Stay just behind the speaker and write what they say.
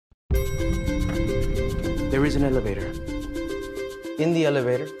There is an elevator. In the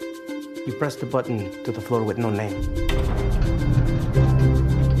elevator, you press the button to the floor with no name.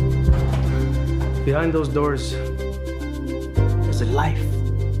 Behind those doors, there's a life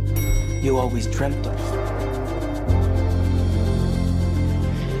you always dreamt of.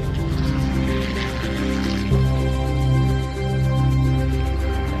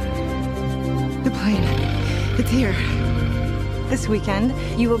 The plane. It's here. This weekend,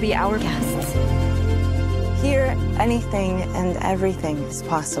 you will be our guests. Here, anything and everything is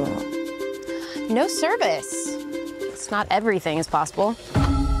possible. No service. It's not everything is possible.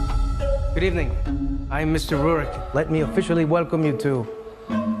 Good evening. I'm Mr. Rurik. Let me officially welcome you to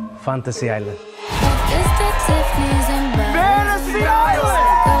Fantasy Island. Fantasy Island!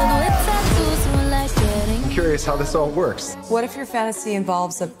 I'm curious how this all works. What if your fantasy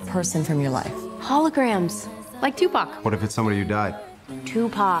involves a person from your life? Holograms, like Tupac. What if it's somebody who died?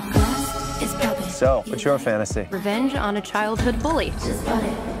 Tupac. So, what's your fantasy? Revenge on a childhood bully.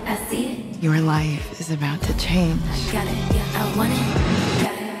 Your life is about to change.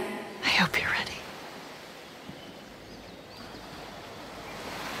 I hope you're ready.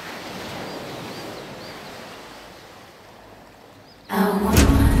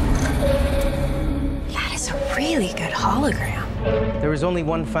 That is a really good hologram. There is only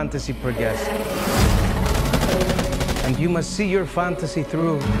one fantasy per guest. And you must see your fantasy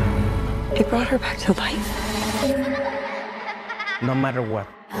through, It brought her back to life. no matter what.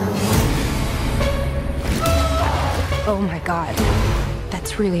 Oh my God.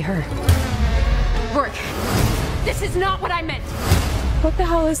 That's really her. Rourke, this is not what I meant. What the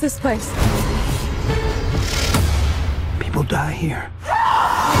hell is this place? People die here.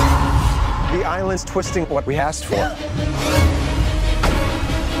 The island's twisting what we asked for.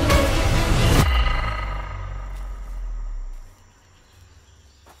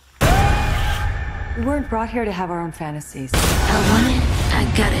 We weren't brought here to have our own fantasies. I want it, I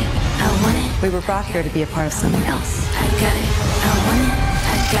got it. I want it, We were brought here to be a part of someone else. I got it. I want it,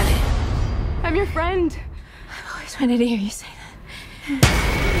 I got it. I'm your friend. I always wanted to hear you say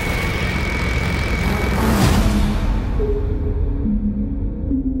that.